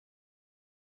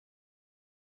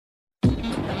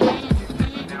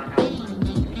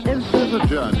This is a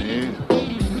journey.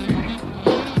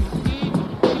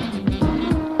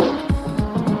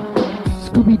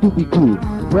 Scooby-Dooby-Doo,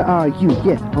 where are you?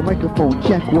 Yes, a microphone,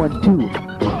 check 1, 2.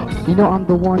 You know I'm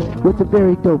the one with the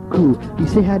very dope crew. You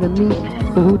say hi to me,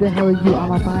 but who the hell are you?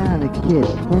 I'm a bionic kid,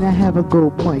 and I have a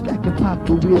gold mic. I can pop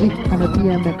a wheelie on a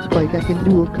BMX bike. I can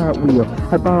do a cartwheel.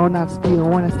 I borrow, not steal.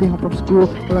 When I stay home from school,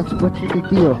 well, that's what's the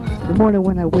deal. The morning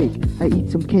when I wake, I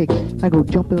eat some cake. I go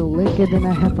jump in the lake, and then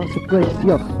I have some flakes.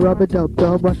 Yo,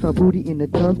 rub-a-dub-dub, wash my booty in the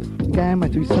tub. The guy and my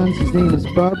 3 sons, his name is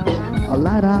Bub. A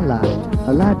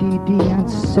la-dee-dee. On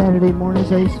Saturday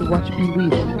mornings, I used to watch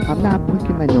Pee-wee. I'm not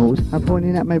picking my nose, I'm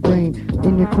pointing at my brain.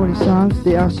 In your corny songs,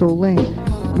 they are so lame.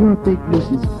 You're a big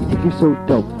nuisance, you think you're so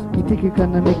dope. You think you're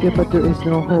gonna make it, but there is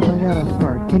no hope. I got a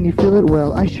fart, can you feel it?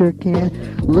 Well, I sure can.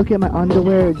 Look at my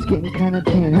underwear, it's getting kinda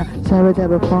tan. Sabbath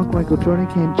dabba funk, Michael Jordan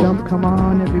can't jump. Come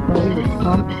on, everybody, let's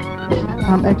pump.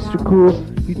 I'm extra cool,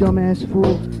 you dumbass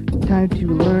fool. Time to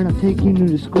learn, I'm taking you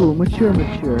to school. Mature.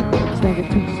 Snag a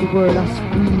piece of word, I'll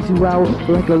squeeze you out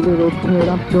like a little turd.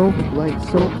 I'm dope, like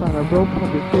soap on a rope.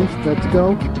 Pump your fist, let's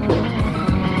go.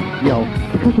 Yo,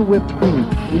 because of whipped cream,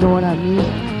 you know what I mean?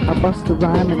 I bust the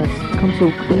rhyme and I come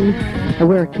so clean. I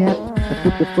wear a cap, I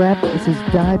flip the flap, it says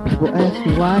die. People ask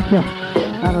me why. Yo,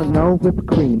 I don't know, whipped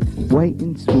cream, white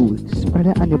and smooth. Spread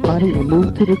it on your body and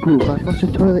move to the groove. I flush the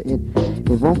toilet and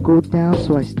it won't go down,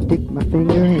 so I stick my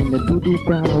finger in the doo-doo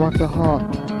brown and walk the hall,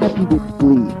 happy with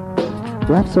glee.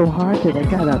 Laugh so hard that I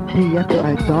gotta pee after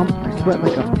I dump. I sweat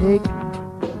like a pig.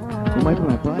 And wiping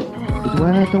my butt is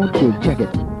when I don't dig. Check it.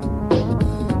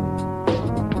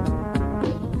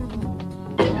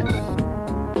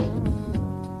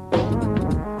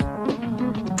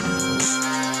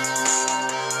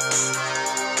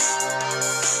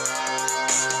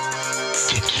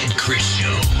 KiddChris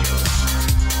Show.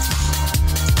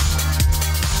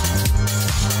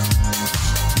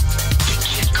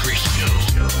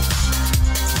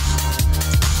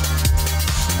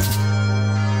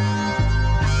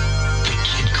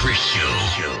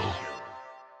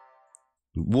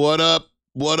 What up?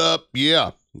 What up?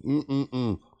 Yeah.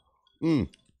 I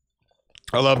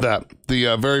love that.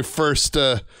 The very first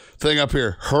thing up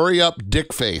here. Hurry up,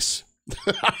 dick face.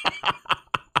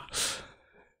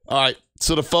 All right.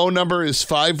 So the phone number is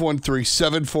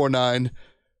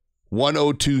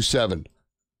 513-749-1027.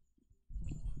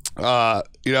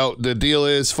 You know, the deal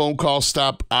is phone call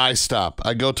stop, I stop.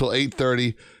 I go till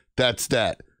 8:30. That's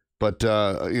that. But,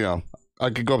 you know, I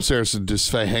could go upstairs and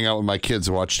just hang out with my kids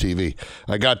and watch TV.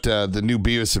 I got the new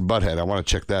Beavis and Butthead. I want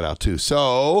to check that out, too.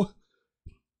 So,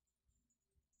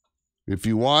 if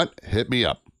you want, hit me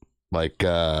up. Like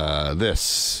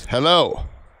this. Hello.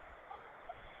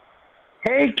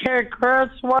 Hey,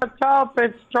 KiddChris, what's up?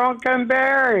 It's Drunken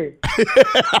Barry.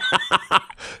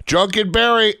 Drunken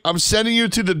Barry, I'm sending you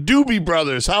to the Doobie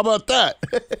Brothers. How about that?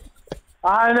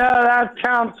 I know, that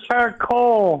sounds so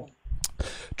cool.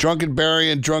 Drunken Barry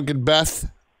and Drunken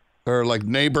Beth are like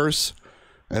neighbors,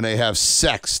 and they have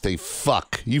sex. They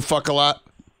fuck. You fuck a lot?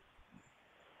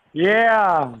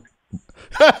 Yeah.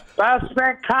 That's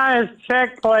been kind of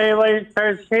sick lately,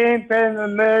 so she ain't been in the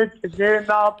mood to do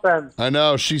nothing. I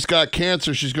know. She's got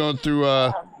cancer. She's going through,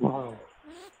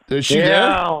 is she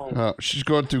there? Oh, she's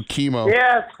going through chemo.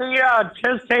 Yeah, she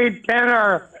just ate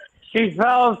dinner. She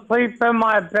fell asleep in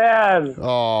my bed.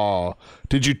 Oh.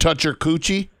 Did you touch her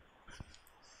coochie?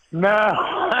 No.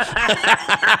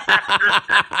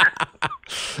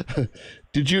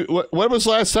 Did you? When was the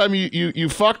last time you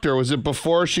fucked her? Was it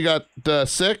before she got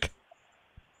sick?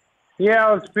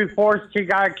 Yeah, it was before she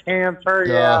got cancer.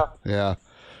 Yeah. Yeah.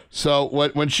 So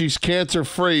when she's cancer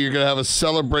free, you're gonna have a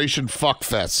celebration fuck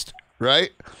fest,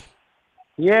 right?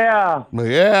 Yeah.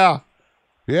 Yeah.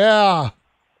 Yeah.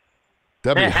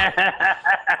 That'd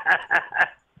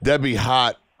be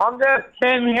hot. I'm just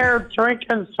sitting here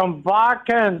drinking some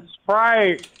vodka and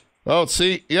Sprite. Oh,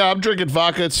 see, yeah, I'm drinking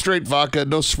vodka. It's straight vodka,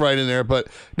 no Sprite in there. But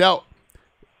now,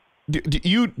 do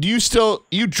you still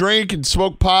drink and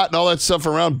smoke pot and all that stuff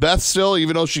around Beth still,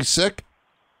 even though she's sick?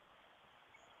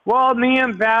 Well, me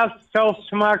and Beth still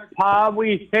smoke pot.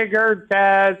 We figured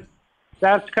that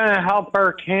that's going to help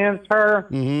her cancer.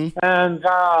 Mm-hmm. And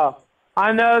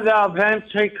I know they'll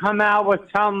eventually come out with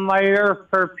something later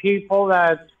for people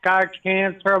that got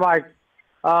cancer, like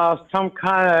some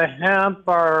kind of hemp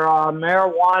or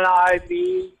marijuana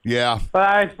IV. Yeah. But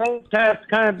I think that's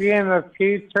going to be in the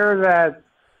future, that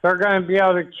they're going to be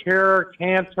able to cure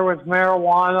cancer with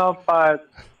marijuana. But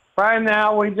right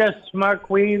now, we just smoke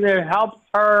weed. It helps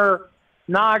her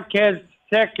not get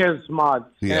sick as much,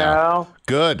 you know?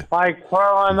 Good. Like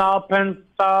throwing up and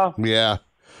stuff. Yeah.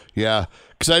 Yeah.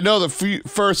 Because I know the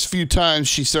first few times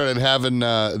she started having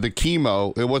the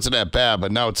chemo, it wasn't that bad,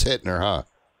 but now it's hitting her, huh?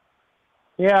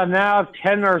 Yeah, now it's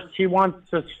hitting her. She wants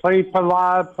to sleep a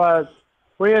lot, but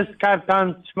we just got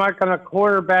done smoking a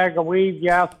quarter bag of weed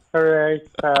yesterday,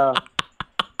 so...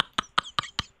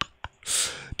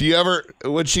 Do you ever,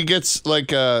 when she gets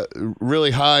like really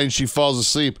high and she falls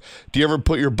asleep, do you ever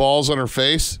put your balls on her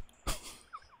face?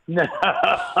 No.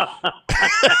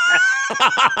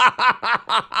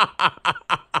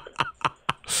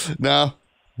 No?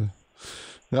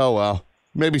 Oh, well.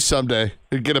 Maybe someday.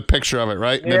 You'd get a picture of it,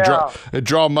 right? And Yeah. then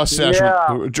draw a mustache.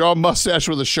 Yeah. Draw a mustache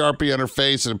with a Sharpie on her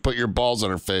face and put your balls on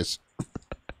her face.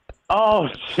 Oh,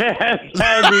 shit.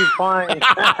 That'd be funny.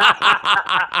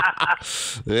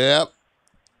 Yep.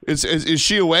 Is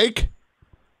she awake?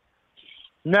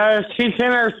 No, she's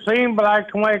in her sleep, but I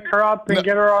can wake her up and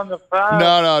get her on the phone.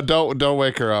 No, don't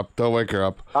wake her up. Don't wake her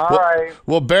up. All right.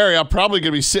 Well, Barry, I'm probably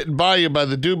going to be sitting by you by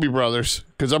the Doobie Brothers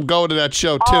because I'm going to that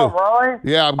show, too. Oh, really?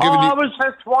 Yeah, I'm giving you... I was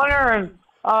just wondering,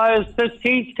 is the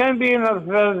seats going to be in the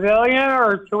pavilion,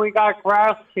 or do we got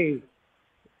grass seats?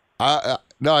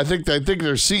 No, I think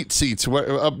there's seats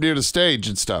up near the stage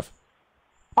and stuff.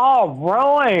 Oh,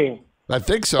 really? I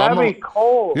think so. That'd be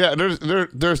cool. Yeah,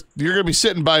 there's you're gonna be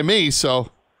sitting by me, so.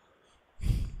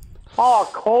 Oh,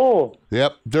 cool.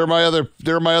 Yep, they're my other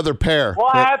pair. We'll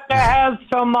have to have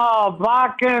some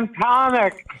vodka and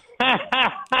tonic.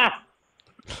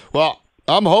 Well,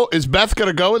 is Beth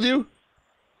gonna go with you?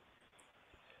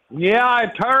 Yeah, I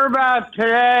told her about it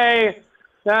today.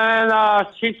 Then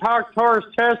she talked to her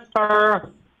sister.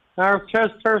 And her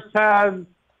sister said,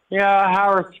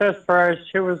 how her sister is.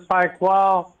 She was like,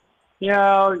 well,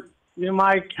 you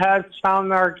might catch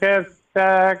some or get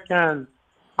sick. And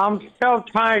I'm still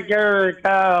trying to get her to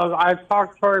go. I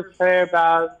talked to her today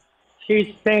about it.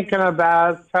 She's thinking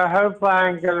about it, so hopefully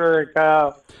I can get her to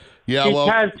go. Yeah,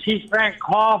 because she's been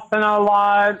coughing a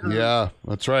lot. Yeah,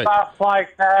 that's right. Stuff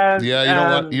like that.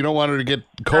 Yeah, you don't want her to get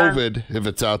COVID if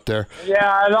it's out there.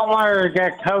 Yeah, I don't want her to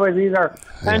get COVID either.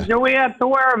 Yeah. And do we have to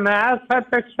wear a mask at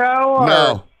the show?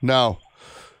 Or? No.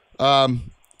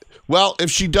 Well, if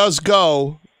she does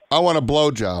go, I want a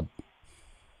blowjob.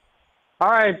 All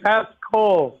right, that's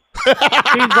cool.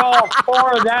 She's all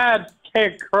for that,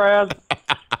 KiddChris.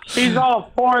 She's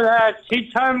all for that. She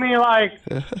told me like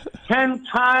 10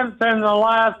 times in the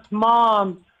last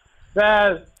month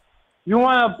that you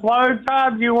want a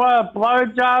blowjob, you want a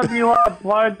blowjob, you want a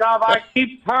blowjob. I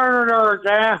keep turning her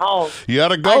down. You got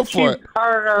to go for it.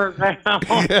 Turning her down.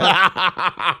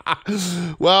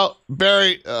 Well,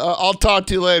 Barry, I'll talk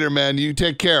to you later, man. You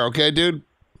take care, okay, dude?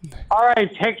 All right,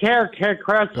 take care,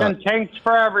 KiddChris, and thanks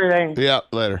for everything. Yeah,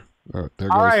 later. All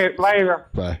right, later.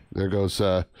 Bye. There goes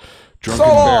Drunken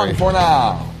so long Barry. For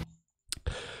now.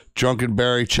 Drunken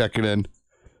Barry checking in.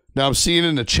 Now I'm seeing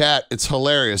in the chat, it's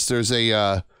hilarious. There's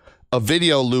a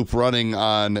video loop running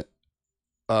on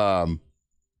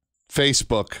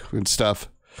Facebook and stuff,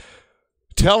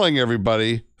 telling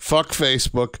everybody, fuck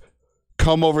Facebook,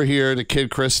 come over here to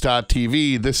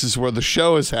KiddChris.tv. This is where the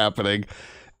show is happening,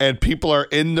 and people are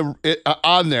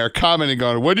on there commenting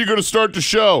on it. When are you going to start the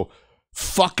show?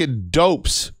 Fucking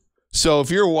dopes. So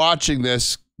if you're watching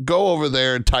this, go over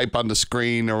there and type on the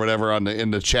screen or whatever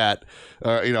in the chat,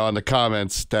 on the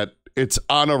comments that it's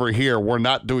on over here. We're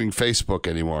not doing Facebook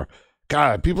anymore.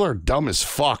 God, people are dumb as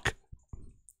fuck.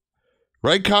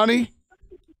 Right, Connie?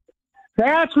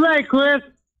 That's right, Chris.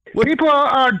 What? People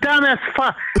are dumb as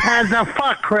fuck,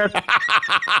 Chris.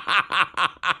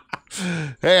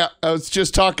 Hey, I was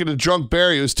just talking to Drunk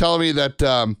Barry, who was telling me that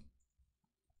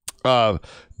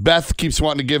Beth keeps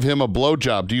wanting to give him a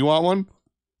blowjob. Do you want one?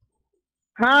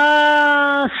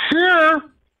 Sure.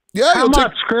 Yeah. How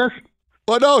much, Chris?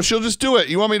 Well, no, she'll just do it.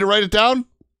 You want me to write it down?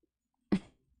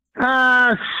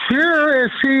 Sure.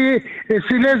 If she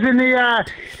lives in the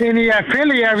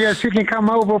Philly area, she can come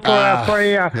over for a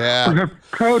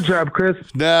blowjob, Chris.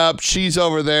 Nope, she's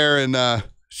over there, and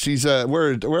she's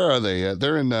where are they?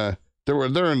 They're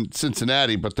in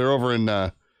Cincinnati, but they're over in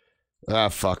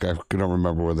fuck, I don't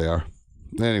remember where they are.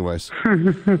 Anyways,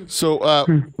 so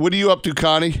what are you up to,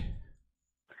 Connie?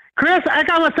 Chris, I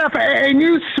got myself a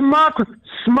new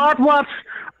smartwatch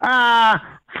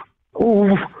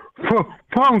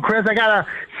phone, Chris. I got a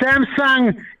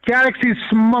Samsung Galaxy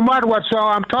smartwatch, so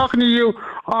I'm talking to you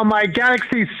on my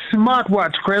Galaxy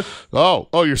smartwatch, Chris. Oh,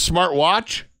 your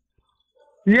smartwatch?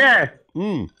 Yeah.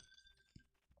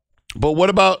 But what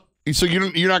about, so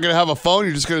you're not going to have a phone?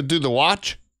 You're just going to do the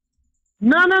watch?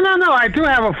 No. I do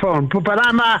have a phone, but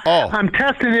I'm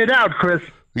testing it out, Chris.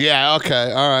 Yeah.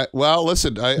 Okay. All right. Well,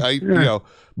 listen,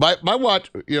 my watch,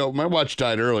 my watch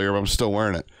died earlier, but I'm still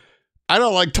wearing it. I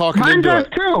don't like talking Mine into does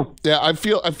it. too. Yeah, I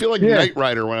feel like Knight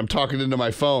Rider when I'm talking into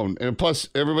my phone, and plus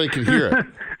everybody can hear it.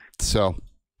 So.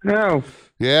 No.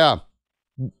 Yeah.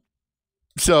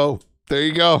 So there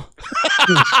you go.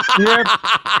 Yep.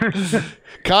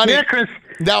 Connie. Yeah, Chris.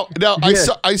 Now, Yeah.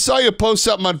 I saw you post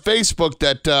something on Facebook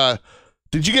that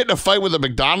did you get in a fight with a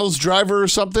McDonald's driver or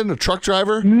something, a truck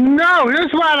driver? No,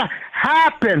 here's what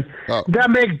happened. Oh. The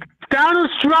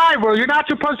McDonald's driver, you're not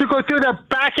supposed to go through the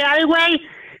back alleyway.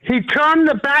 He turned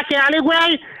the back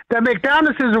alleyway. The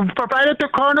McDonald's is right at the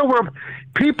corner where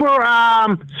people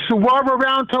swerve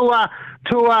around to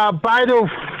buy their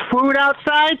food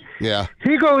outside. Yeah.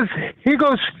 He goes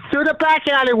through the back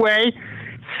alleyway,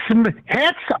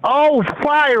 hits all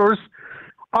fires.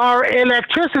 Our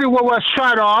electricity was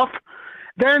shut off.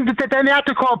 Then they have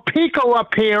to call Pico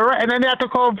up here, and then they have to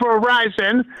call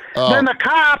Verizon. Oh. Then the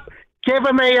cop gave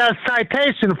him a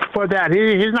citation for that.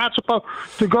 He's not supposed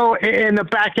to go in the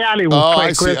back alley. Oh,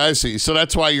 I see. So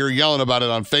that's why you're yelling about it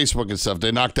on Facebook and stuff.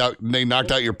 They knocked out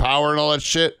your power and all that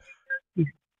shit.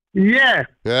 Yeah.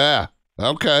 Yeah.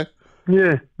 Okay.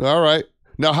 Yeah. All right.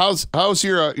 Now, how's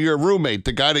your roommate,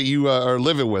 the guy that you are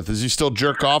living with? Is he still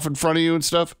jerk off in front of you and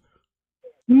stuff?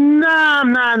 No.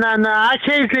 I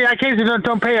occasionally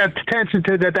don't pay attention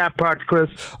to that part, Chris.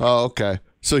 Oh, okay.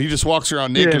 So he just walks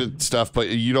around naked and stuff, but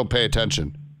you don't pay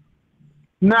attention.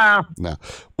 No. No.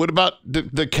 What about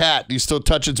the cat? Do you still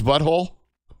touch its butthole?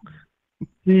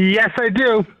 Yes, I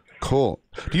do. Cool.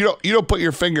 You don't put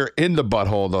your finger in the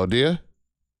butthole though, do you?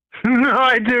 No,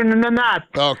 I do not.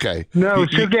 Okay. No,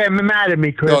 she'll get mad at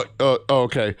me, Chris. Oh,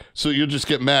 okay. So you'll just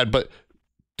get mad, but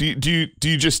do you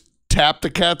just tap the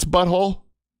cat's butthole?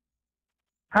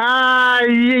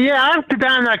 Yeah, I've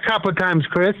done that a couple of times,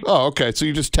 Chris. Oh, okay. So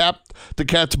you just tap the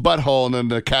cat's butthole, and then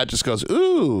the cat just goes,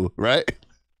 ooh, right?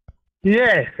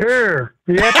 Yeah,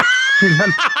 yep. She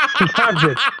loves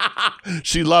it.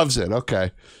 She loves it.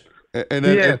 Okay. And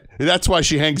then, and that's why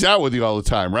she hangs out with you all the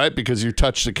time, right? Because you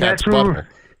touch the cat's butthole.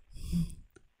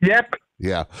 Yep.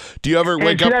 Yeah. Do you ever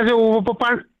wake she up? Doesn't want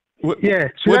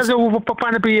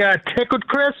to be tickled,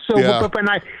 Chris. So when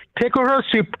I tickle her,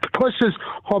 she pushes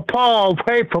her paw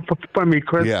away from me,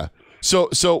 Chris. Yeah. So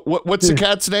what's the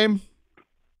cat's name?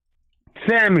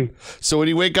 Sammy. So when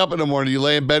you wake up in the morning, you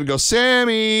lay in bed and go,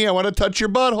 Sammy, I want to touch your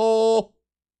butthole.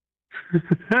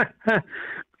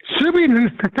 She'll be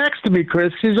next to me,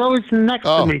 Chris. She's always next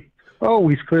to me.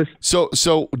 Always, Chris. So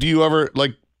do you ever,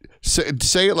 like,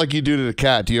 say it like you do to the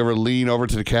cat. Do you ever lean over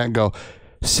to the cat and go,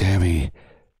 Sammy,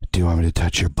 do you want me to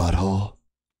touch your butthole?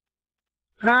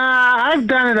 I've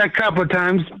done it a couple of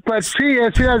times, but she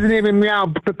doesn't even meow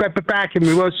back at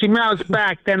me. Well, she meows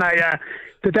back, then I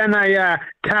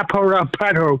tap her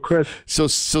butthole, Chris. So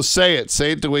say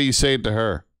it the way you say it to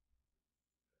her.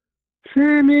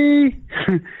 Sammy,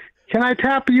 can I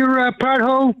tap your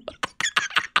butthole?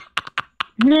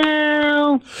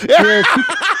 No. Yeah, she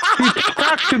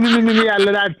talks to me like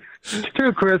that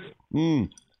too, Chris. Yeah.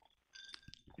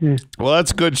 Well,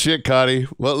 that's good shit, Connie.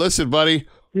 Well, listen, buddy.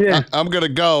 Yeah. I'm going to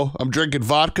go. I'm drinking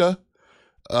vodka.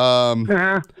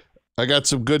 I got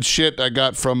some good shit I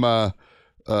got from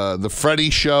the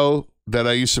Freddie show that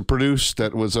I used to produce.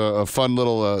 That was a fun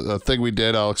little thing we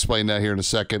did. I'll explain that here in a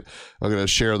second. I'm going to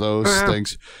share those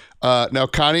things. Now,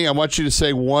 Connie, I want you to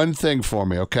say one thing for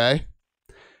me, okay?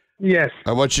 Yes.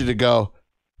 I want you to go,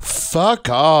 fuck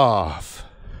off.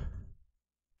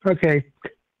 Okay.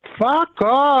 Fuck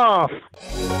off.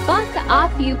 Fuck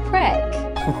off, you prick.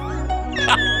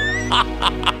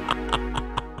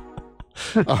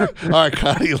 All right,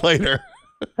 Connie, later.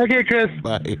 Okay, Chris.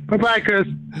 Bye. Bye-bye, Chris.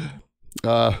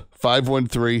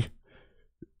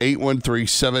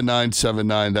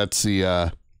 513-813-7979. That's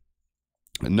the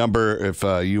number if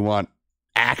you want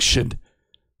action.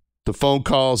 The phone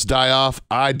calls die off.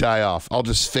 I die off. I'll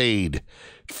just fade.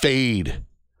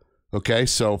 Okay,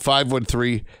 so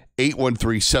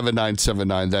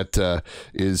 513-813-7979. That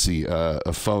is the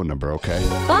a phone number, okay?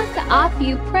 Fuck off,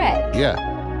 you prick. Yeah.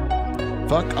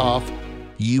 Fuck off,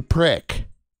 you prick.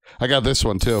 I got this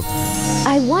one, too.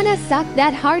 I want to suck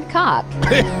that hard cock.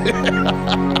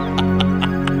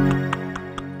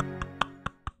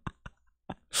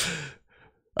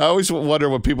 I always wonder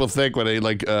what people think when they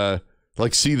like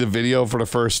see the video for the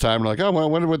first time. Like, oh, well, I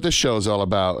wonder what this show's all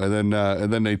about, and then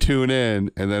they tune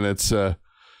in, and then it's that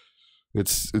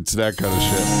kind of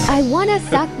shit. I want to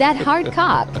suck that hard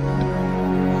cock.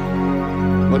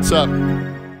 What's up?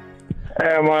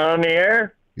 Am I on the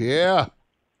air? Yeah.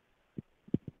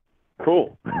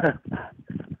 Cool.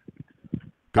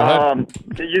 Go ahead.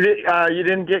 You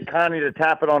didn't get Connie to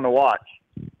tap it on the watch.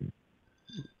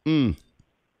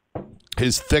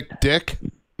 His thick dick?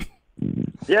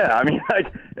 Yeah, I mean,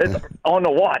 like it's on the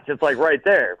watch. It's like right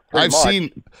there. I've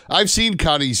seen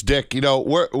Connie's dick. You know,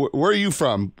 where are you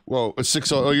from? Well,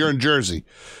 you're in Jersey.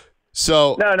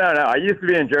 So no. I used to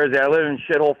be in Jersey. I live in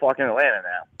shithole fucking Atlanta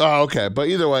now. Oh, okay. But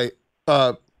either way,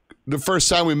 the first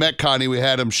time we met Connie, we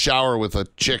had him shower with a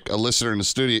listener in the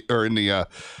studio or in the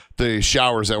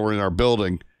showers that were in our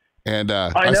building. And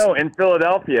I know in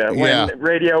Philadelphia when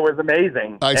radio was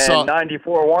amazing, and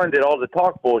 94.1 did all the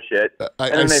talk bullshit,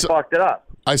 and then they fucked it up.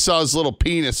 I saw his little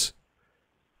penis.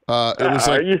 It was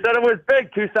like, you said it was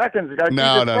big 2 seconds ago.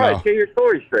 No. Get your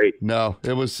story straight. No,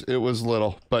 it was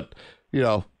little, but you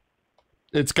know,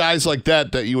 it's guys like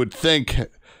that you would think,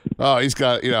 oh, he's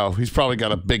probably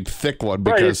got a big thick one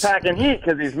because he's packing heat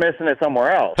because he's missing it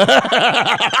somewhere else.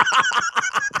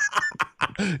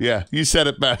 Yeah, you said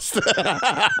it best.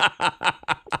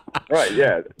 Right,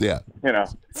 yeah. Yeah. You know.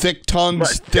 Thick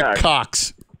tongues, thick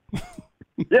cocks.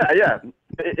 Yeah.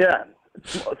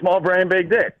 Small brain, big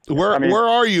dick. Where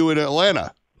are you in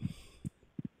Atlanta?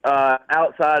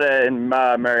 Outside in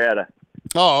Marietta.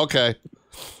 Oh, okay.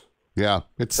 Yeah.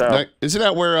 Isn't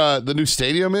that where the new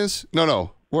stadium is?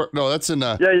 No, that's in.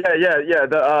 Yeah. The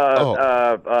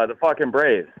fucking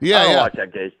Braves. Yeah, I don't watch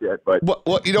that gay shit, but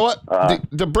well, you know what?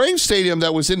 The Braves stadium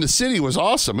that was in the city was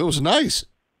awesome. It was nice.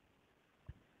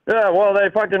 Yeah, well, they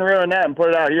fucking ruined that and put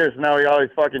it out here, so now we got all these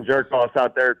fucking jerk offs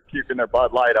out there puking their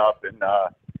Bud Light up and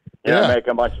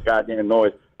making a bunch of goddamn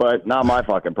noise. But not my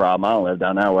fucking problem. I don't live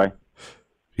down that way.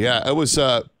 Yeah, it was.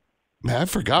 Man, I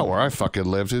forgot where I fucking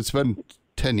lived. It's been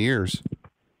 10 years.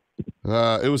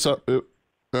 It was.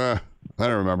 I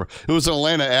don't remember. It was an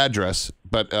Atlanta address,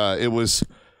 but it was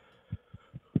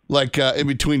like in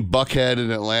between Buckhead and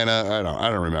Atlanta. I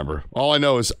don't remember. All I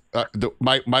know is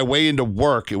my way into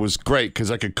work. It was great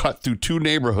because I could cut through 2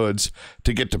 neighborhoods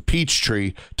to get to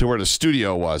Peachtree to where the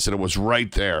studio was, and it was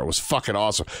right there. It was fucking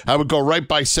awesome. I would go right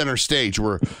by Center Stage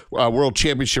where World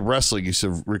Championship Wrestling used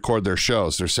to record their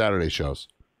shows, their Saturday shows.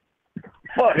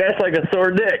 Fuck, that's like a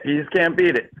sore dick. You just can't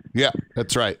beat it. Yeah,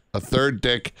 that's right. A third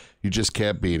dick, you just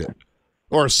can't beat it.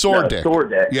 Or a sore dick. Sore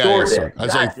dick. Yeah, sore dick.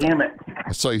 God damn it.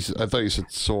 I thought you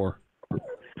said sore.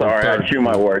 Sorry, I chew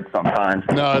my words sometimes.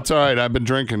 No, it's all right. I've been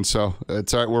drinking, so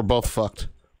it's all right. We're both fucked.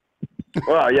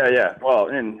 Well, yeah. Well,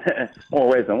 in more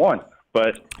ways than one.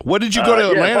 But what did you go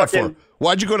to Atlanta for?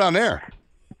 Why'd you go down there?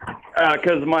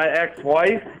 Because my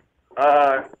ex-wife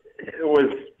was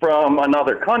from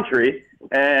another country,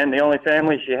 and the only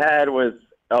family she had was,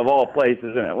 of all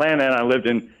places, in Atlanta, and I lived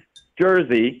in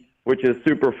Jersey, which is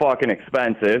super fucking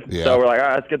expensive. Yeah. So we're like, all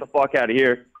right, let's get the fuck out of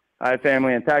here. I have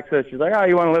family in Texas. She's like, oh,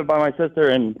 you want to live by my sister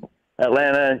in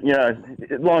Atlanta? You know,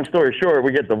 long story short,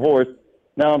 we get divorced.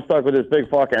 Now I'm stuck with this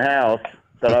big fucking house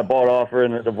that I bought off her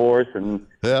in the divorce. And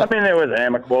I mean, it was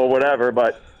amicable, whatever,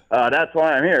 but that's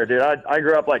why I'm here, dude. I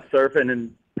grew up like surfing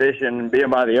and fishing and being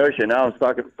by the ocean. Now I'm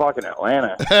stuck in fucking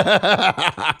Atlanta.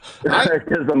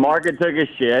 Because the market took a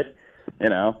shit, you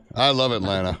know. I love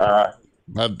Atlanta.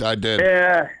 I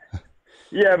did.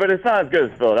 Yeah, but it's not as good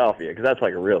as Philadelphia because that's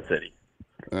like a real city.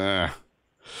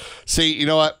 See, you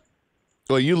know what?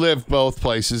 Well, you lived both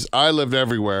places. I lived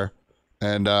everywhere.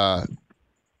 And,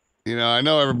 you know, I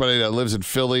know everybody that lives in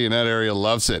Philly and that area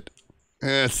loves it.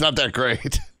 It's not that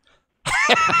great.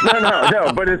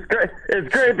 No, but it's great.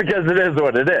 It's great because it is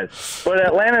what it is. But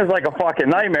Atlanta is like a fucking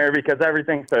nightmare because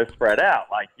everything's so spread out.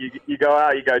 Like you go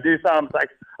out, you go do something. It's like,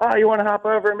 oh, you want to hop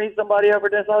over and meet somebody over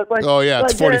this other place? Oh yeah,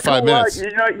 it's 45 minutes. You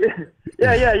know,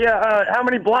 yeah. How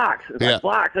many blocks? It's like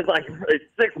blocks. It's like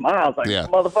 6 miles. Like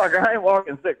motherfucker, I ain't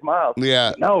walking 6 miles.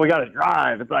 Yeah. No, we got to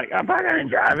drive. It's like I'm not even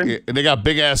driving. Yeah, and they got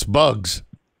big ass bugs.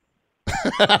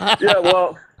 Yeah,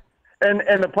 well.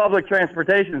 And the public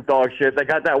transportation's dog shit. They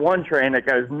got that one train that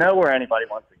goes nowhere anybody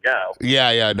wants to go.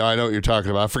 Yeah. No, I know what you're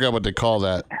talking about. I forgot what they call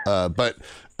that. But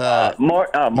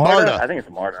MARTA. I think it's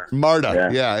MARTA.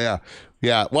 MARTA.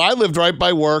 Yeah. Well, I lived right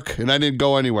by work, and I didn't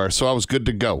go anywhere, so I was good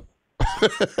to go.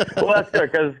 Well, that's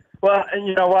good because, and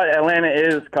you know what? Atlanta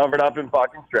is covered up in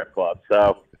fucking strip clubs,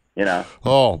 so you know.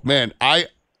 Oh man,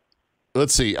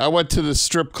 let's see. I went to the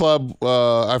strip club.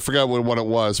 I forgot what one it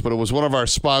was, but it was one of our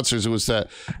sponsors. It was the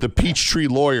Peachtree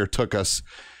Lawyer took us,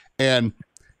 and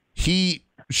he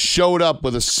showed up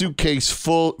with a suitcase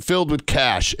filled with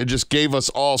cash and just gave us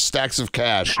all stacks of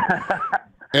cash.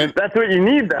 And that's what you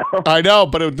need, though. I know,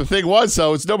 but the thing was,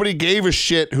 though, is nobody gave a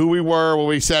shit who we were when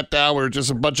we sat down. We were just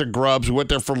a bunch of grubs. We went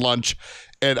there for lunch.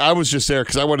 And I was just there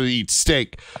because I wanted to eat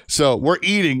steak. So we're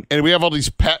eating, and we have all these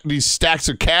stacks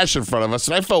of cash in front of us.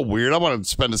 And I felt weird. I wanted to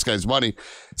spend this guy's money.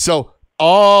 So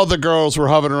all the girls were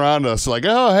hovering around us, like,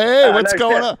 oh, hey, what's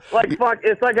going on? Like, fuck,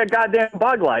 it's like a goddamn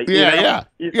bug light. Yeah, you know?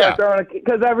 You start throwing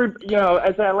because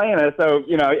it's Atlanta, so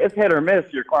it's hit or miss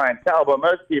your clientele, but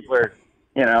most people are,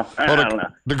 I don't know.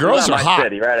 The girls are hot.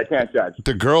 City, right? I can't judge.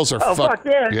 The girls are fuck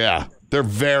yeah. Yeah, they're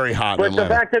very hot. But the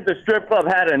fact that the strip club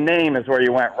had a name is where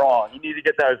you went wrong. You need to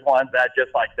get those ones that just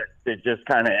like they're just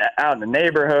kind of out in the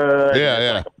neighborhood.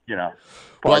 Yeah, like,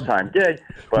 part-time gig.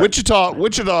 But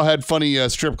Wichita had funny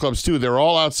strip clubs too. They're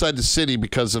all outside the city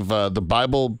because of the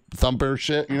Bible thumper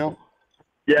shit. Yeah.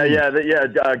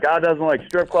 God doesn't like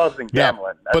strip clubs and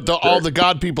gambling. Yeah, but all the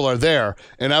God people are there,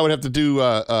 and I would have to do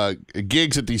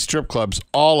gigs at these strip clubs,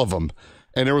 all of them.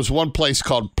 And there was one place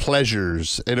called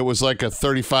Pleasures, and it was like a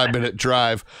 35-minute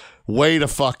drive, way to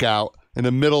fuck out in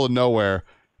the middle of nowhere.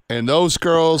 And those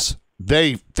girls,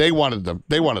 they wanted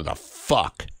to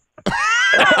fuck.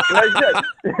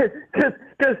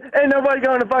 Because ain't nobody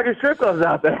going to fucking strip clubs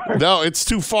out there. No, it's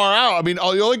too far out. I mean, the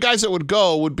only guys that would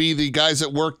go would be the guys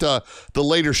that worked the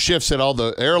later shifts at all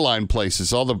the airline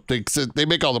places. They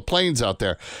make all the planes out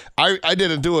there. I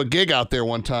did do a gig out there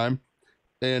one time,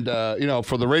 and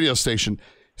for the radio station.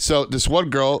 So this one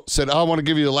girl said, "Oh, I want to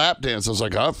give you a lap dance." I was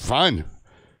like, "Oh, fine."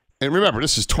 And remember,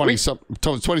 this is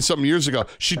 20-something years ago.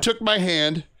 She took my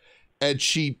hand. And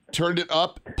she turned it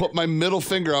up, put my middle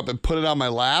finger up, and put it on my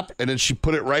lap, and then she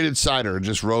put it right inside her and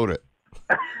just rode it.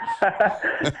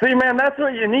 See, man, that's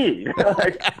what you need.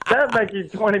 Like, that makes you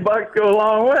 $20 go a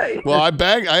long way. Well, I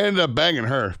ended up banging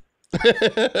her.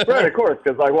 Right, of course,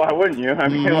 because why wouldn't you? I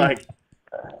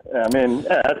mean,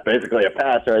 that's basically a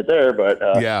pass right there. But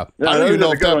yeah, I don't even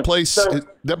know if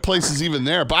that place is even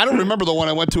there. But I don't remember the one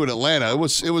I went to in Atlanta. It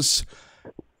was.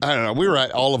 I don't know. We were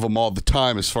at all of them all the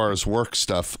time as far as work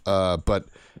stuff, but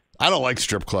I don't like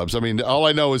strip clubs. I mean, all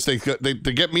I know is they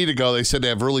get me to go. They said they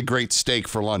have really great steak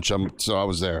for lunch. So I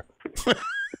was there.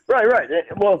 Right.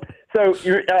 Well, so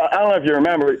I don't know if you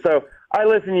remember. So I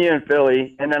listened to you in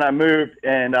Philly, and then I moved.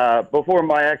 And before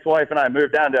my ex-wife and I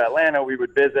moved down to Atlanta, we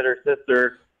would visit her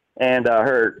sister and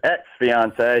her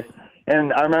ex-fiance.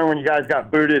 And I remember when you guys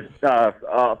got booted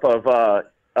off of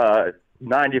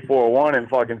 94.1 in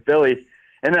fucking Philly.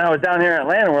 And then I was down here in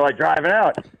Atlanta, and we're driving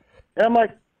out. And I'm like,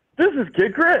 this is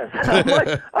KiddChris. I'm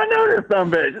like, I know this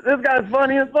sumbitch. This guy's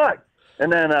funny as fuck.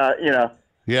 And then,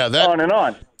 on and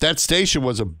on. That station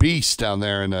was a beast down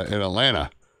there in Atlanta.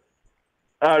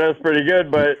 Oh, that was pretty good.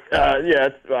 But, I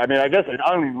guess I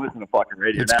don't even listen to fucking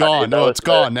radio It's gone. No, it's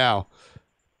gone now.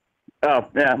 Oh,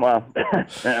 yeah, well,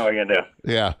 what are you going to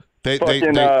do? Yeah. They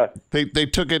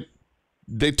took it.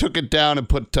 They took it down and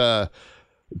put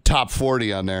top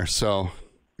 40 on there, so...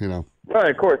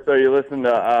 Right, of course. So you listen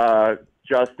to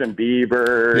Justin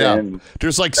Bieber. Yeah, and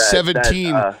there's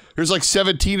 17. There's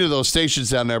 17 of those stations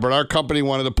down there. But our company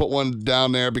wanted to put one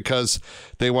down there because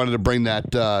they wanted to bring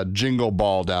that jingle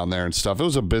ball down there and stuff. It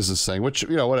was a business thing, which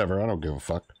whatever. I don't give a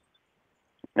fuck.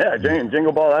 Yeah,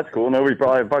 jingle ball. That's cool. Nobody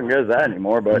probably fucking does that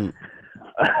anymore. But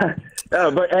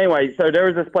but anyway, so there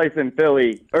was this place in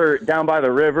Philly or down by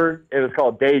the river. It was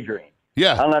called Daydream.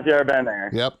 Yeah. I don't know if you've ever been there.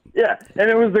 Yep. Yeah, and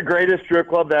it was the greatest strip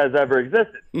club that has ever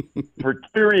existed for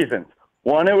two reasons.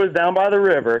 One, it was down by the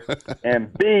river, and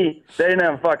B, they didn't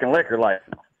have a fucking liquor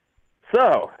license.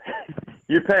 So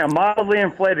you pay a mildly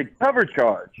inflated cover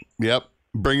charge. Yep.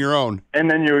 Bring your own. And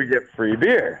then you would get free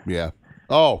beer. Yeah.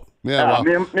 Oh, yeah. Well.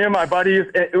 Me and my buddies,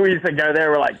 we used to go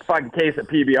there with fucking case of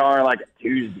PBR a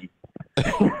Tuesday.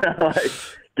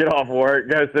 Get off work,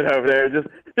 go sit over there, just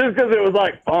because it was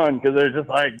fun. Because they're just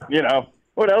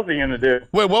what else are you gonna do?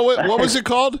 Wait, what was it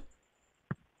called?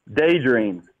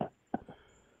 Daydream.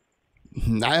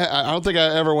 I don't think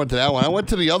I ever went to that one. I went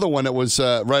to the other one that was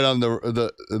right on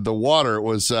the water. It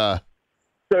was. So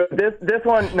this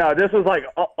one, no, this was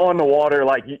on the water,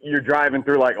 you're driving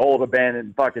through old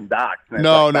abandoned fucking docks.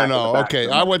 No. Okay,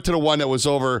 I went to the one that was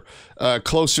over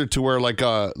closer to where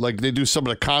they do some of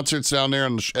the concerts down there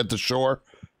at the shore.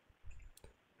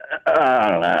 I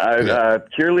don't know,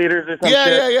 cheerleaders or something.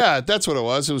 Yeah. That's what it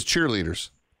was. It was cheerleaders.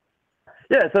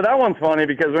 Yeah, so that one's funny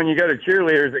because when you go to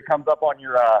cheerleaders, it comes up on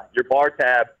your bar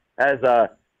tab as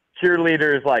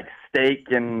cheerleaders steak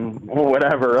and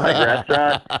whatever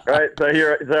restaurant, right? So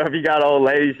if you got old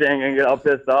ladies, you ain't gonna get all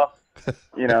pissed off,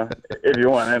 if you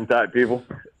want them type people.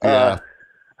 Yeah.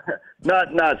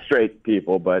 Not straight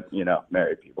people, but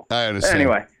married people. I understand.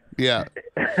 Anyway. Yeah.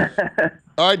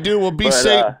 All right, dude. Well, be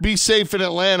safe. Be safe in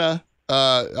Atlanta.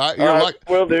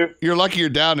 Will do. You're lucky you're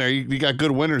down there. You got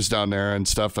good winters down there and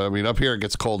stuff. I mean, up here it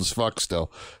gets cold as fuck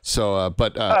still. So,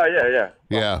 but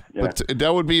yeah. But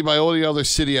that would be my only other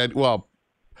city. I'd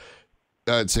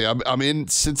say I'm in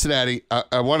Cincinnati.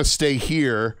 I want to stay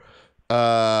here.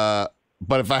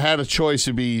 But if I had a choice,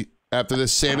 it'd be after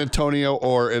this San Antonio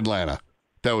or Atlanta.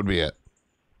 That would be it.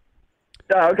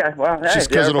 Oh, okay. Well, hey, just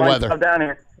because of the weather. Down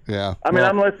here. Yeah. I mean,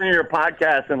 I'm listening to your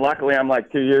podcast, and luckily I'm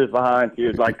like 2 years behind. So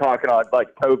you're like talking on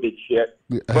like COVID shit,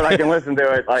 but I can listen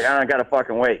to it. Like I don't gotta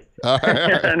fucking wait. All right. You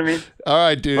know what I mean? All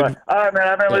right, dude. But, all right, man.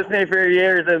 I've been listening for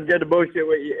years. It's good to bullshit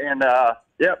with you, and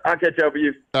yep, I'll catch up with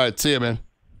you. All right, see you, man.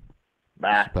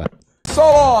 Bye. Bye. So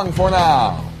long for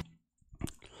now.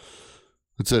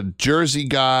 It's a Jersey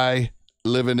guy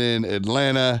living in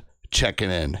Atlanta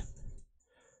checking in.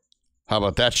 How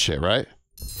about that shit, right?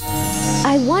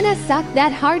 I wanna suck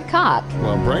that hard cock.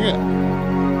 Well, bring it.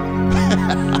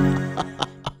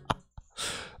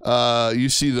 You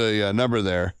see the number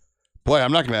there. Boy,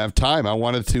 I'm not going to have time. I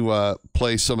wanted to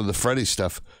play some of the Freddy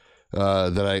stuff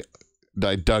that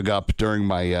I dug up during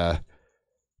my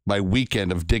my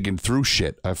weekend of digging through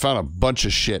shit. I found a bunch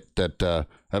of shit that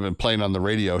I've been playing on the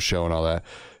radio show and all that.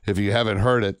 If you haven't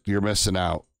heard it, you're missing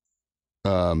out.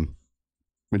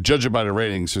 Judging by the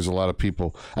ratings, there's a lot of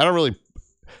people. I don't really...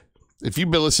 If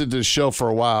you've been listening to the show for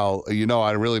a while, you know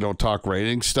I really don't talk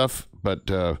rating stuff, but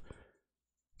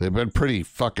they've been pretty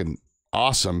fucking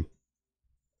awesome.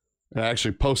 And I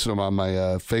actually posted them on my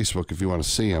Facebook if you want to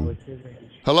see them.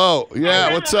 Hello. Yeah,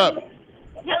 Hello. what's up?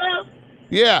 Hello.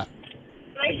 Yeah.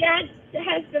 My dad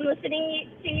has been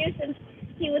listening to you since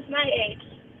he was my age.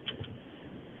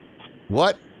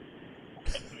 What?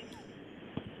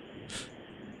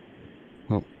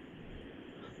 Oh.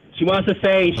 She wants to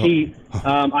say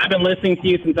I've been listening to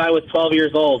you since I was 12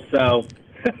 years old, so.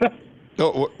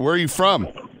 Oh, where are you from?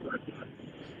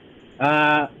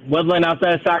 Woodland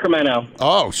outside of Sacramento.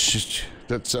 Oh,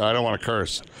 that's I don't want to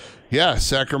curse. Yeah,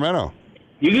 Sacramento.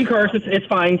 You can curse. It's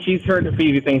fine. She's heard a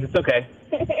few things. It's okay.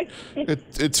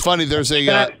 It's funny. There's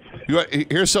a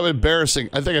here's something embarrassing.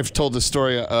 I think I've told this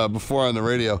story before on the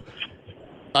radio.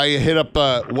 I hit up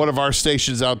one of our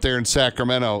stations out there in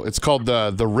Sacramento. It's called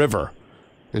the River.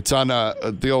 It's on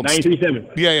the old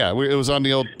 93.7. Yeah. It was on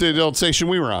the old station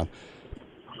we were on.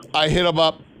 I hit him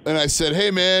up and I said,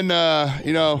 "Hey man,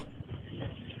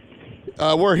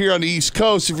 we're here on the East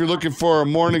Coast. If you're looking for a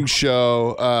morning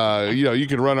show, you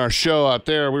can run our show out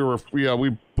there.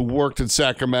 We worked in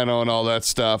Sacramento and all that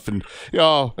stuff, and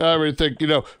I really think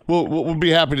we'll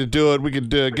be happy to do it. We could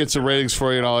get some ratings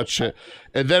for you and all that shit."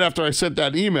 And then after I sent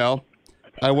that email,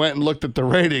 I went and looked at the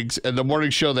ratings, and the morning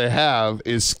show they have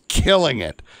is killing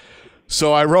it.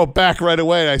 So I wrote back right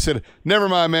away and I said, "Never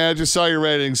mind, man. I just saw your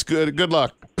ratings. Good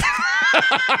luck."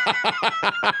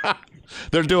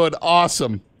 They're doing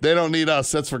awesome. They don't need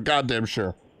us. That's for goddamn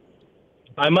sure.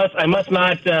 I must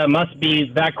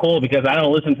be that cool because I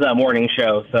don't listen to that morning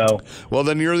show. So. Well,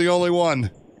 then you're the only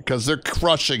one because they're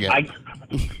crushing it.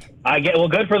 Well,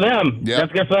 good for them. Yeah,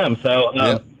 that's good for them. So,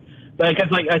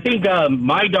 because I think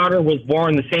my daughter was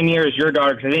born the same year as your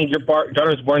daughter. Because I think your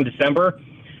daughter was born in December.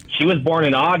 She was born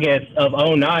in August of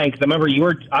 '09. Because I remember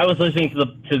I was listening to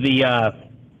the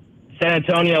San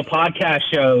Antonio podcast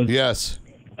shows. Yes.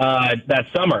 That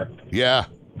summer. Yeah.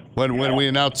 When we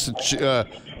announced that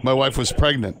my wife was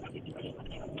pregnant.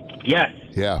 Yes.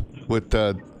 Yeah.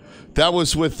 That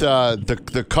was with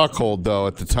the cuckold though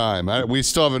at the time. We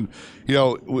still haven't.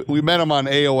 We met him on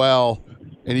AOL,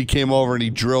 and he came over and he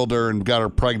drilled her and got her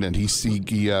pregnant. He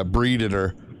breeded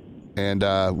her, and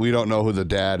we don't know who the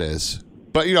dad is.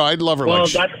 But I'd love her I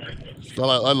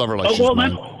love her like she's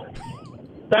mine.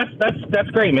 That's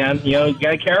great, man. You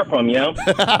gotta care for them.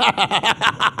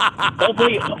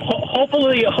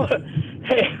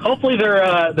 Hopefully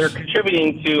they're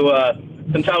contributing to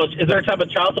some child. Is there a type of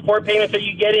child support payments that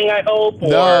you getting? I hope. Or?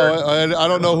 No, I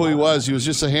don't know who he was. He was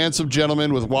just a handsome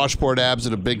gentleman with washboard abs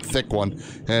and a big thick one,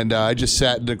 and I just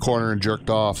sat in the corner and jerked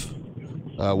off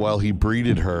while he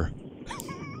breeded her.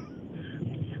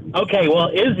 Okay, well,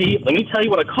 Izzy, let me tell you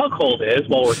what a cuckold is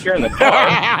while we're here in the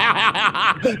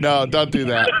car. No, don't do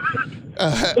that.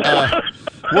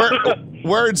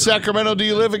 Where in Sacramento do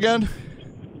you live again?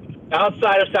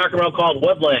 Outside of Sacramento, called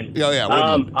Woodland. Oh, yeah,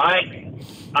 Woodland.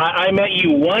 I met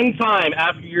you one time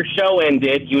after your show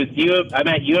ended. I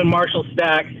met you and Marshall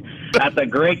Stacks at the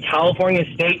Great California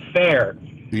State Fair.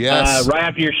 Yes. Right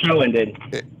after your show ended.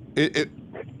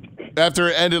 After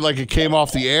it ended, like it came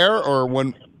off the air, or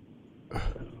when?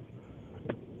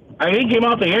 I think it came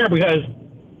off the air because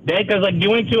you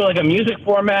went to a music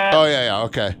format. Oh yeah,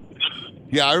 okay.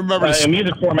 Yeah, I remember a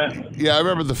music format. Yeah, I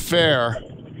remember the fair.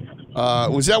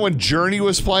 Was that when Journey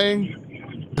was playing?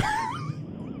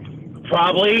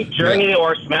 Probably Journey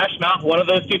or Smash Mouth, one of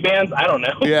those two bands. I don't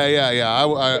know. Yeah.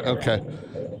 Okay.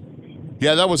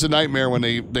 Yeah, that was a nightmare when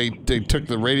they took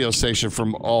the radio station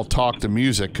from all talk to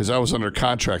music because I was under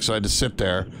contract, so I had to sit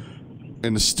there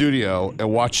in the studio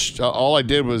and watched. All I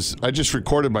did was I just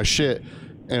recorded my shit,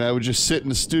 and I would just sit in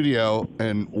the studio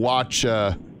and watch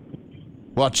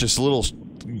this little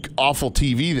awful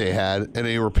TV they had, and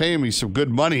they were paying me some good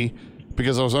money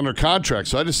because I was under contract.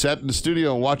 So I just sat in the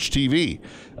studio and watched TV,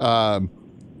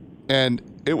 and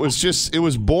it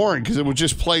was boring because it would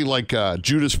just play like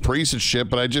Judas Priest and shit.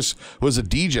 But I just was a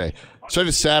DJ, so I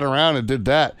just sat around and did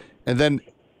that, and then.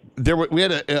 We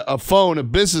had a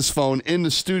business phone in the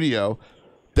studio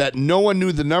that no one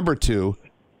knew the number to,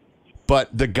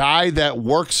 but the guy that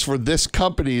works for this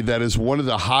company that is one of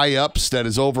the high ups that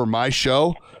is over my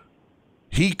show,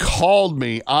 he called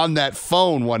me on that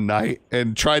phone one night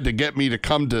and tried to get me to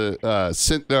come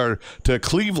to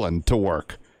Cleveland to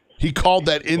work. He called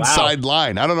that inside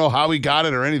line. I don't know how he got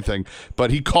it or anything,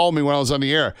 but he called me when I was on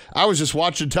the air. I was just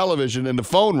watching television and the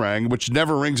phone rang, which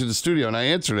never rings in the studio, and I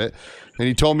answered it. And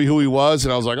he told me who he was,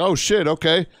 and I was like, oh, shit,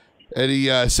 okay. And he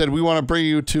said, we want to bring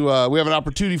you to, we have an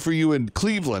opportunity for you in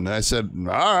Cleveland. And I said, all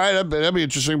right, that'd be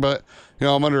interesting, but,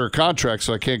 I'm under a contract,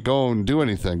 so I can't go and do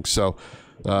anything. So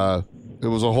it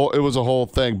was a whole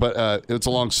thing, but it's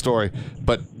a long story.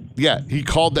 But, yeah, he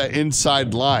called that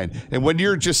inside line. And when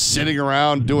you're just sitting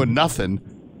around doing nothing,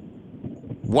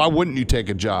 why wouldn't you take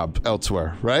a job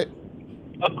elsewhere, right?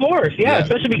 Of course, yeah.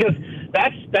 Especially because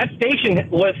that station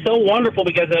was so wonderful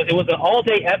because it was an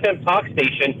all-day FM talk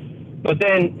station. But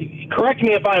then, correct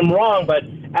me if I'm wrong, but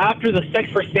after the Sex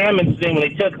for Salmon thing, when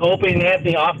they took Opie and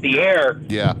Anthony off the air,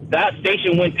 that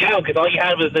station went down because all you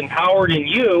had was Howard and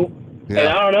you. Yeah. And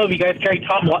I don't know if you guys carried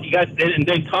Tom. You guys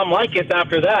did Tom Likas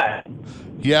after that.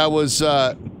 Yeah, it was.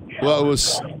 It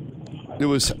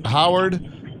was Howard,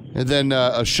 and then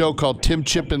a show called Tim,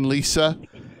 Chip, and Lisa.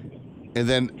 And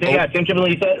then Tim, Chip, and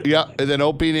Lisa. Yeah, and then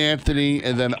Opie and Anthony,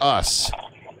 and then us,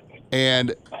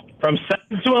 and from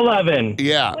 7 to 11.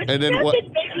 Yeah, and then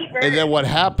what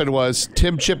happened was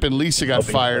Tim, Chip, and Lisa got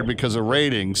fired because of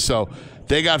ratings, so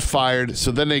they got fired.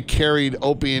 So then they carried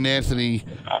Opie and Anthony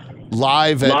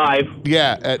live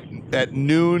at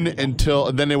noon until,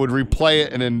 and then they would replay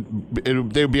it, and then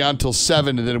they would be on till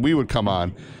 7, and then we would come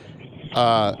on.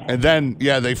 And then,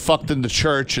 they fucked in the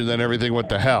church, and then everything went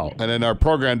to hell. And then our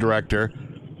program director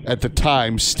at the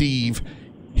time, Steve,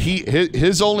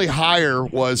 his only hire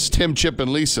was Tim, Chip,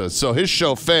 and Lisa. So his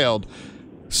show failed.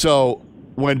 So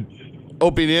when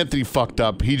Opie and Anthony fucked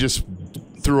up, he just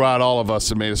threw out all of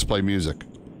us and made us play music.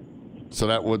 So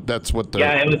that's what the...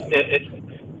 Yeah,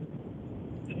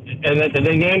 and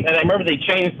they named, and I remember they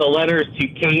changed the letters to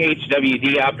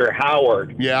KHWD after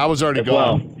Howard. Yeah, I was already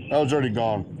gone. I was already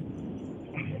gone.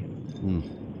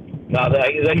 No,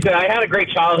 like I said, I had a great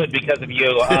childhood because of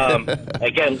you.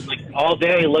 Again, all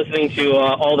day listening to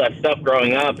all that stuff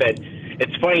growing up, and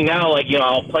it's funny now.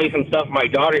 I'll play some stuff for my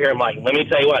daughter here. I'm like, let me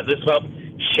tell you what, this helped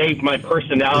shape my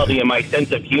personality and my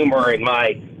sense of humor and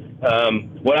my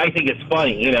what I think is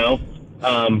funny. You know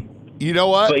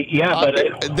what? But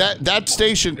that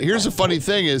station. Here's the funny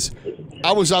thing is,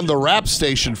 I was on the rap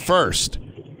station first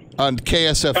on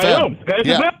KSFM. I know.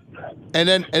 Yeah,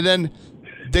 and then.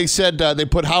 They said they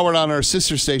put Howard on our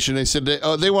sister station. They said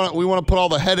we want to put all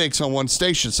the headaches on one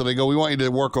station. So they go, we want you to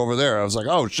work over there. I was like,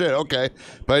 oh shit, okay,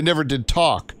 but I never did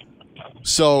talk.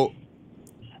 So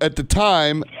at the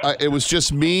time, it was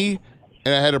just me,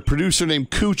 and I had a producer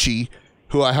named Coochie,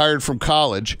 who I hired from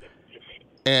college,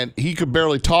 and he could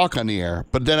barely talk on the air.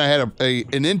 But then I had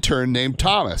an intern named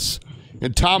Thomas,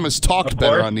 and Thomas talked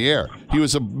better on the air. He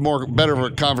was better of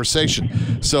a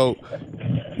conversation. So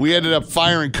we ended up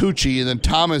firing Coochie, and then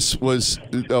Thomas was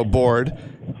aboard.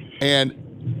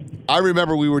 And I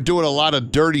remember we were doing a lot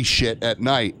of dirty shit at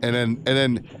night, and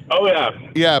then. Oh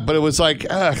yeah. But it was like,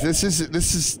 this is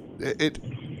it.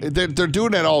 They're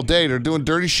doing that all day. They're doing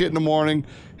dirty shit in the morning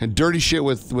and dirty shit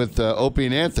with Opie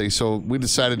and Anthony. So we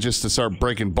decided just to start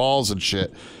breaking balls and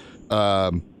shit.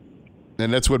 And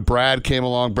that's when Brad came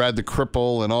along, Brad the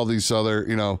Cripple, and all these other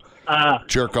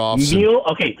jerk offs.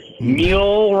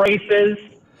 Mule races.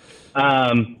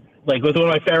 Like was one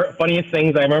of my funniest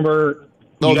things. I remember.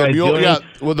 Oh, the mule! Yeah,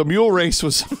 well, the mule race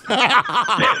was.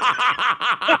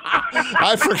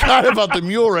 I forgot about the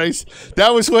mule race.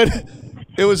 That was when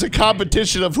it was a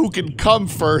competition of who can come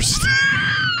first,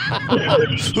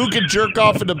 who can jerk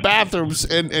off in the bathrooms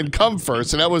and come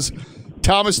first, and that was.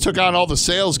 Thomas took on all the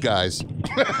sales guys.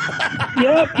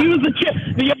 Yeah, he was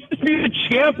the undisputed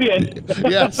champion.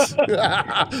 Yes,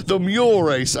 the mule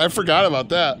race. I forgot about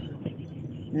that.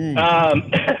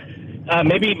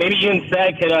 Maybe you and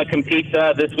Sag could compete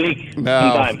this week.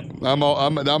 No,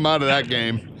 sometime. I'm out of that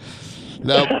game.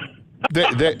 Now,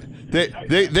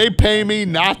 They pay me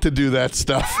not to do that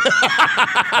stuff.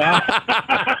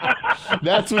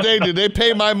 That's what they do. They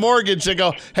pay my mortgage. They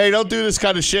go, hey, don't do this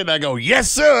kind of shit. And I go, yes,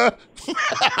 sir.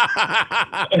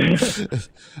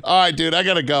 All right, dude, I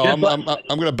gotta go. I'm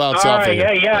gonna bounce off. All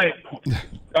right, yeah.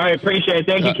 All right, appreciate it.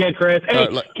 Thank you, KiddChris. Hey,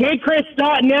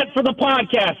 KiddChris.net for the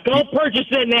podcast. Go purchase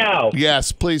it now.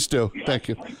 Yes, please do. Thank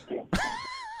you.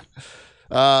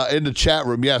 In the chat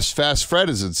room, yes, Fast Fred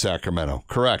is in Sacramento.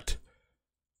 Correct.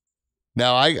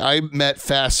 Now, I met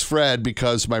Fast Fred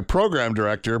because my program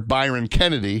director, Byron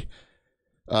Kennedy,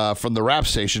 from the rap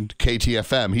station,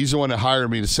 KTFM, he's the one that hired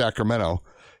me to Sacramento.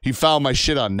 He found my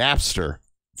shit on Napster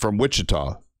from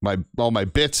Wichita, all my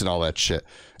bits and all that shit.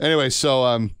 Anyway,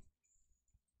 so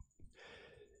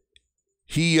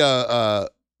he now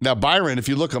Byron, if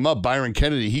you look him up, Byron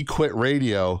Kennedy, he quit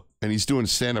radio and he's doing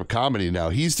stand-up comedy now.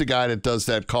 He's the guy that does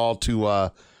that call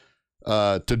to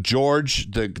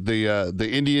George, the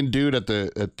Indian dude at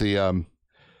the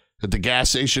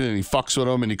gas station, and he fucks with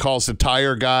him, and he calls the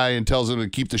tire guy and tells him to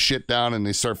keep the shit down, and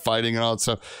they start fighting and all that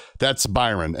stuff. That's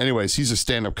Byron. Anyways, he's a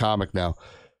stand-up comic now.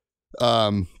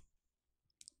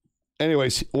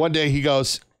 Anyways, one day he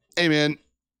goes, hey man,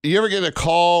 you ever get a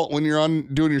call when you're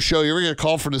on doing your show? You ever get a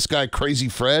call from this guy, Crazy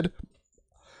Fred? And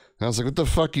I was like, what the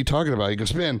fuck are you talking about? He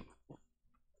goes, man,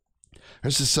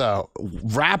 there's this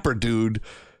rapper dude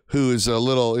who is a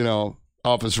little,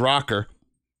 off his rocker.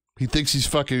 He thinks he's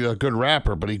fucking a good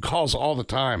rapper, but he calls all the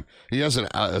time. He has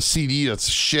a CD that's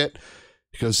shit.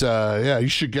 He goes, yeah, you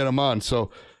should get him on.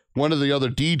 So one of the other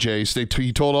DJs,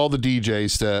 he told all the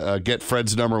DJs to get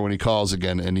Fred's number when he calls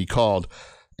again, and he called.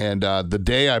 And the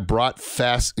day I brought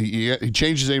he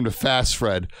changed his name to Fast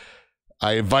Fred.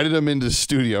 I invited him into the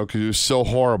studio because it was so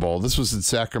horrible. This was in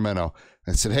Sacramento.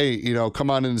 I said, hey,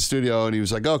 come on in the studio. And he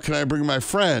was like, oh, can I bring my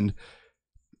friend?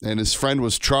 And his friend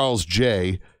was Charles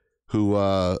J., who,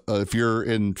 if you're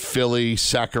in Philly,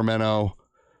 Sacramento,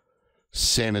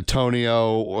 San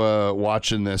Antonio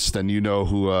watching this, then you know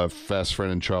who Fast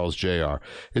Fred and Charles J. are.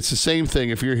 It's the same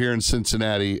thing if you're here in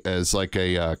Cincinnati as like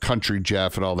a Country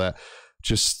Jeff and all that.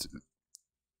 Just,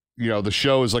 the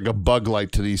show is like a bug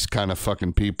light to these kind of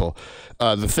fucking people.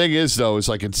 The thing is, though, is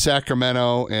like in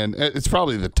Sacramento, and it's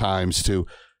probably the times, too.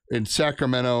 In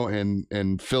Sacramento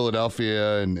and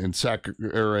Philadelphia and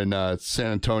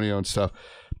San Antonio and stuff,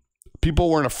 people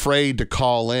weren't afraid to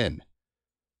call in.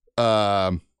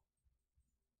 Like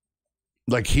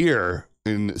here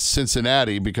in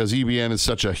Cincinnati, because EBN is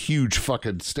such a huge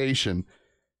fucking station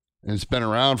and it's been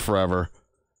around forever,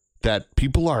 that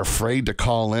people are afraid to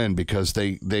call in because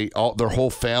their whole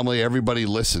family, everybody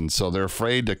listens. So they're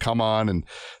afraid to come on and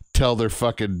tell their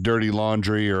fucking dirty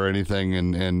laundry or anything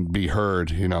and be heard,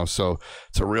 so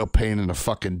it's a real pain in the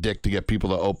fucking dick to get people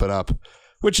to open up,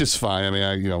 which is fine. I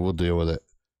mean, we'll deal with it.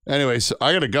 Anyway, so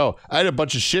I gotta go. I had a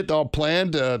bunch of shit all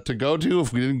planned to go to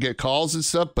if we didn't get calls and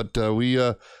stuff, but we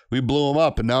blew them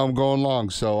up, and now I'm going long.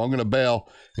 So I'm gonna bail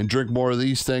and drink more of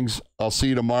these things. I'll see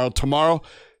you tomorrow. Tomorrow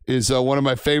is one of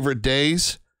my favorite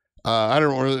days. I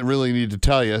don't really need to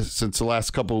tell you since the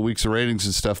last couple of weeks of ratings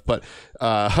and stuff, but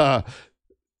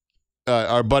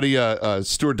our buddy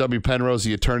Stuart W. Penrose,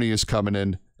 the attorney, is coming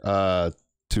in to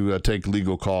take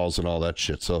legal calls and all that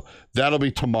shit. So that'll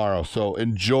be tomorrow. So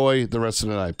enjoy the rest of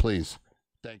the night, please.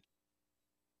 Thank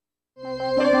you.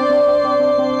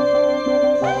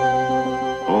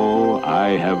 Oh,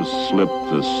 I have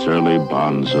slipped the surly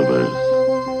bonds of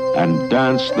earth and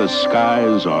danced the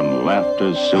skies on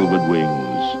laughter's silvered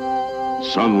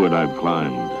wings. Sunward I've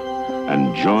climbed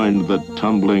and joined the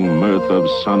tumbling mirth of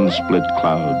sun-split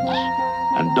clouds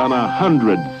and done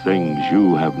 100 things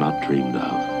you have not dreamed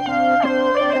of.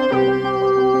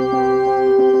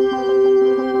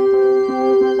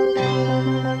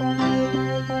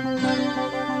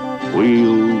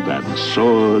 Wheeled and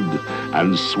soared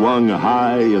and swung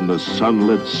high in the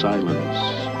sunlit silence.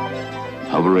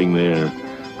 Hovering there,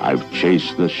 I've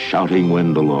chased the shouting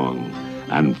wind along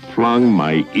and flung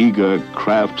my eager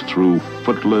craft through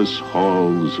footless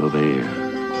halls of air.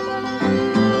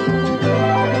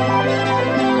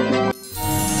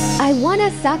 I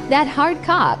wanna suck that hard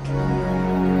cock.